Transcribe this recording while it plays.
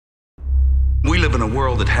live in a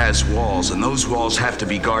world that has walls, and those walls have to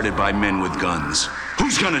be guarded by men with guns.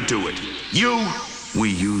 Who's gonna do it? You? We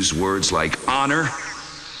use words like honor,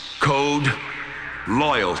 code,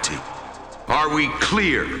 loyalty. Are we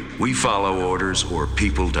clear? We follow orders or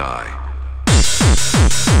people die.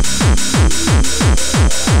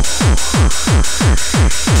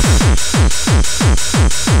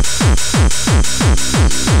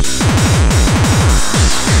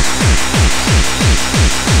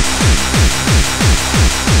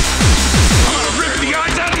 I'm gonna rip the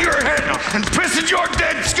eyes out of your head and piss in your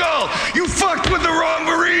dead skull! You fucked with the wrong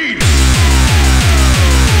Marine!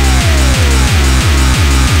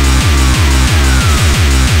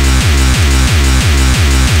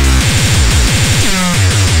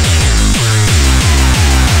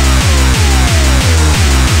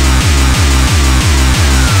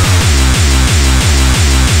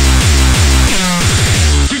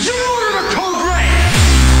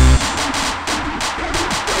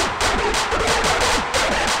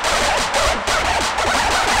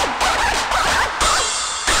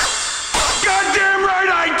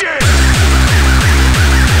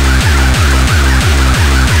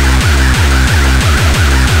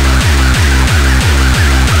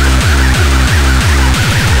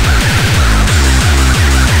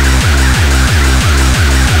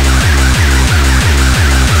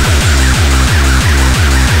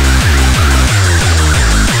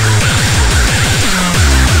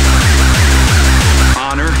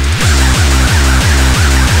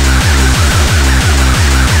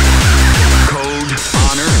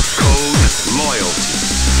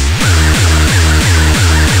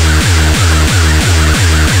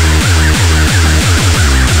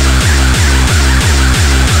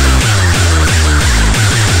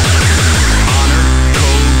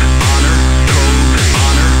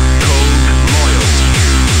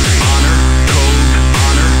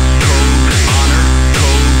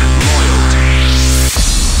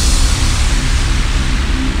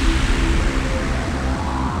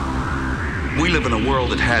 We live in a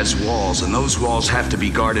world that has walls, and those walls have to be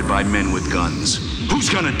guarded by men with guns. Who's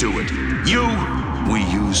gonna do it? You? We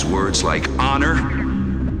use words like honor,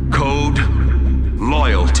 code,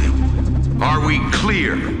 loyalty. Are we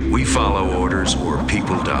clear? We follow orders or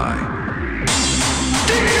people die.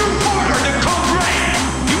 Give your order to code red!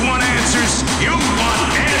 You want answers? You want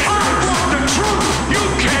answers! I want the truth! You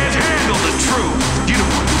can't handle the truth! You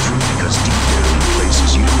don't want the truth because deep down in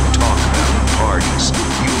places you don't talk about in parties.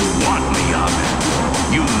 You want me on that wall.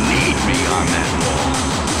 You need me on that wall.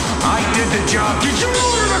 I did the job. Did you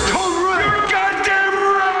order the code red? You're goddamn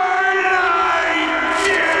right I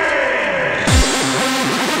did!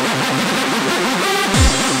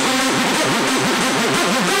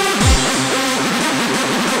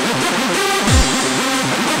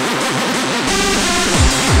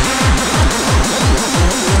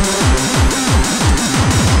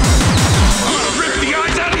 I'm gonna rip the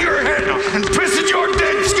eyes out of your head and piss in your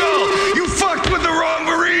dead skull! You fucked with the wrong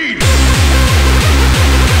Marine!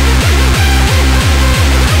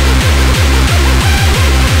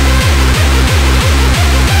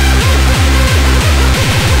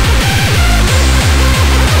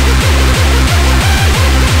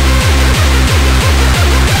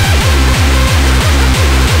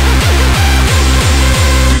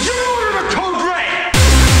 Did you order the code red?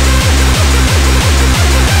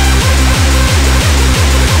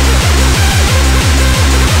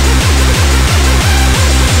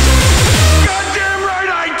 Goddamn right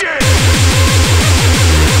I did!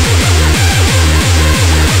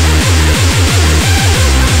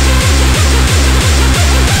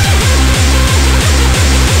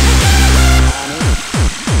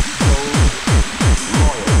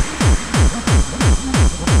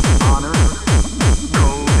 Honor,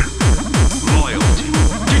 code, loyalty.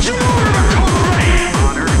 Did you order the code red?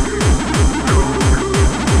 Honor, code,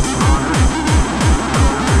 honor.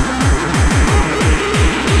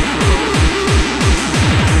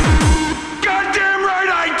 Goddamn right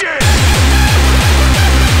I did!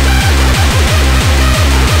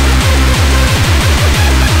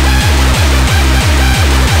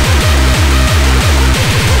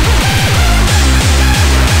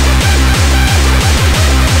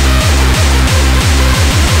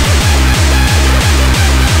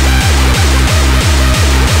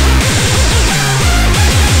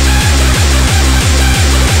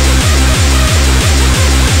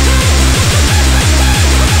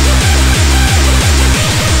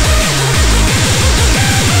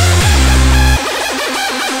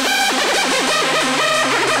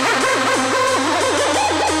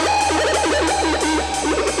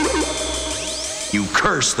 You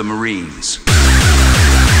curse the Marines.